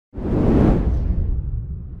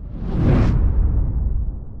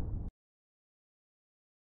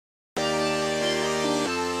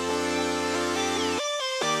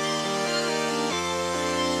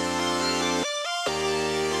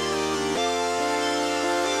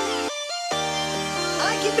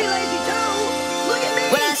can be lazy too. Look at me.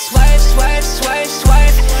 When I swerve, swerve, swerve,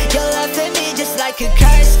 swerve, your love hit me just like a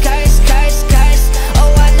curse, curse, curse, curse.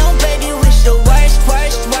 Oh, I know, baby, wish the worst,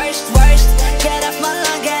 worst, worst, worst. Get off my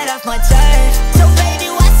lawn, get off my turf. So,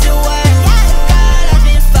 baby, what's your word? God, I've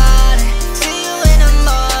been falling. See you in the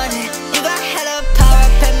morning. You got hella power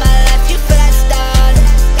up in my life. You feel like stalling.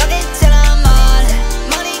 Don't get till I'm on it.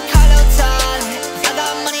 Money, Carlo, Tallin. I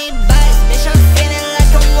got money, bites. Bitch, I'm feeling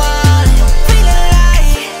like I'm wildin'. Feeling like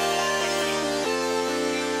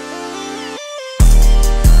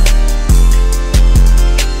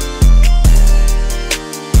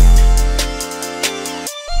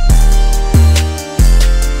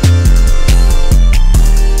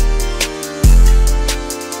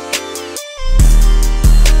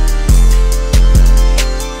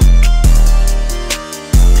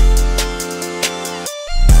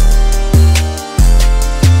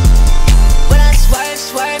when I swerve,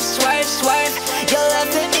 swerve, swerve, swerve, your love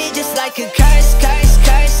hit me just like a curse, curse,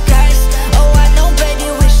 curse, curse. Oh, I know, baby,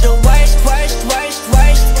 wish the worst, worst, worst,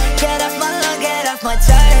 worst. Get off my lawn, get off my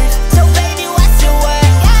turf. So, baby, what's your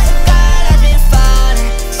word? God, I've been falling.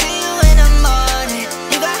 See you in the morning.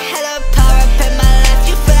 You got hella power up in my life.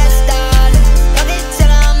 You feel like stalling. Don't get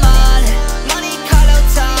till I'm on it. Money, Carlo,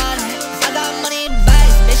 Tallin. I got money,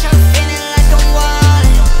 bites. Bitch, I'm feeling like I'm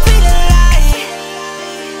wildin'. Feeling like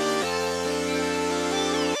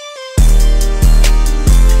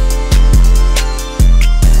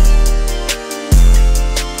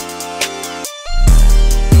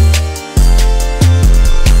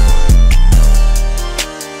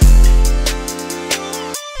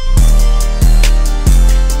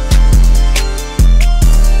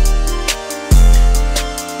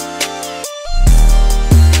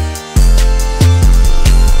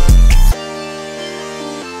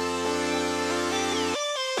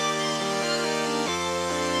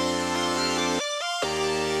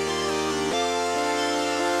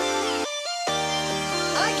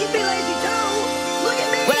I can be lazy too. Look at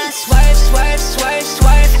me. when I swerve, swerve, swerve,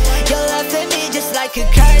 swerve, your love hit me just like a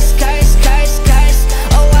curse, curse, curse, curse.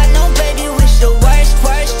 Oh, I know, baby, wish the worst,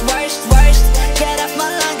 worst, worst, worst. Get off my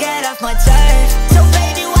lawn, get off my turf. So,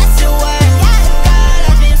 baby, what's your word? God,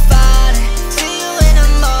 I've been falling. See you in the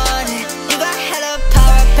morning. You got hella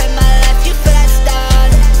power up in my life. You feel like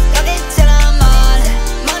stalling. Don't get till I'm on it.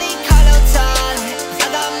 Money, Carlo, Tallin. I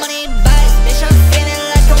got money, bites. Bitch, I'm feeling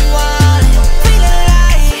like I'm wildin'. Feeling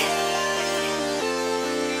like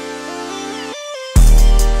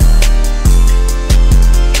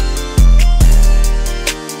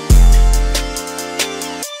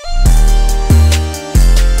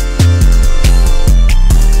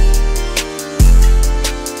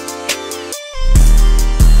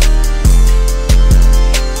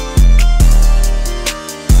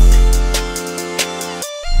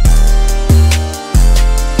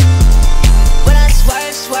when I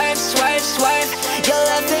swerve, swerve, swerve, swerve, your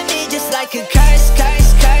love hit me just like a curse,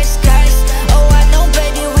 curse, curse, curse. Oh, I know,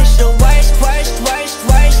 baby, wish the worst, worst, worst,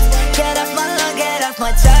 worst. Get off my lawn, get off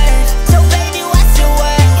my turf. So, baby, what's your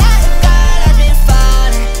word? God, I've been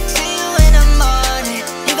falling. See you in the morning.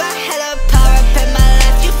 You got hella power up in my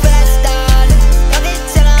life. You feel like stalling. Don't get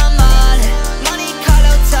till I'm on it. Money,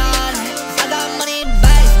 Carlo, Tallin. I got money,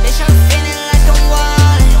 bites. Bitch, I'm feeling like I'm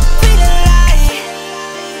wildin'. Feeling like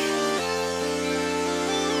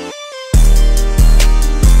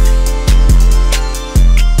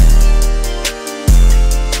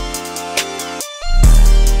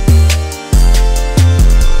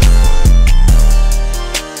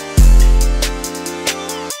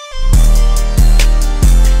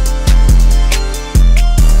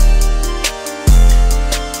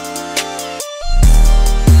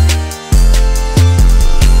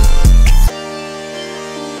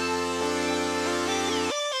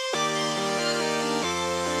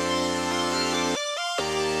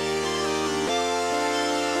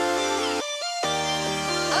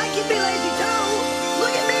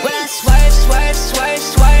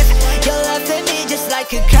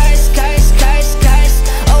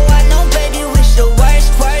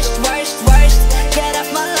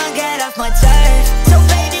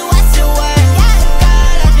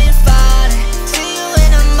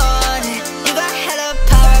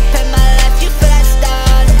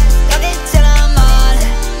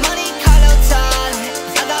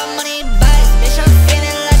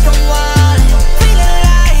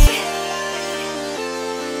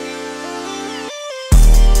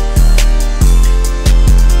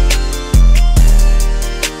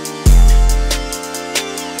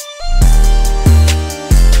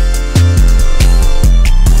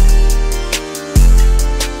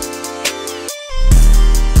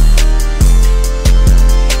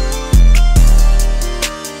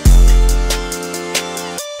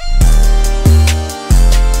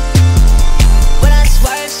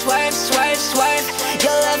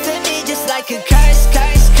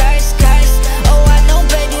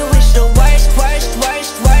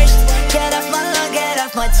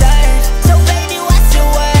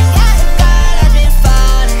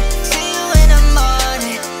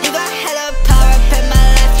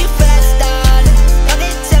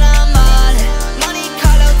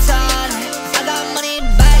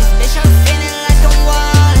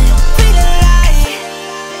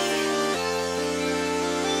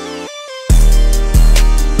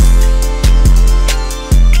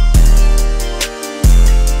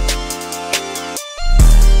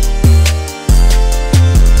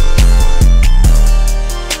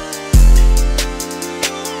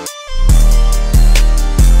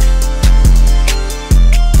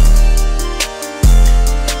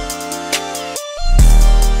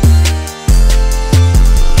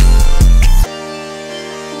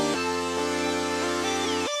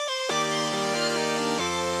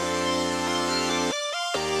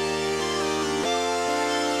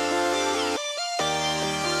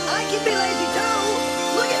I can be lazy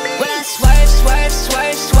too. Look at me. When I swerve, swerve,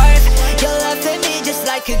 swerve, swerve, your love hit me just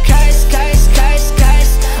like a curse, curse, curse.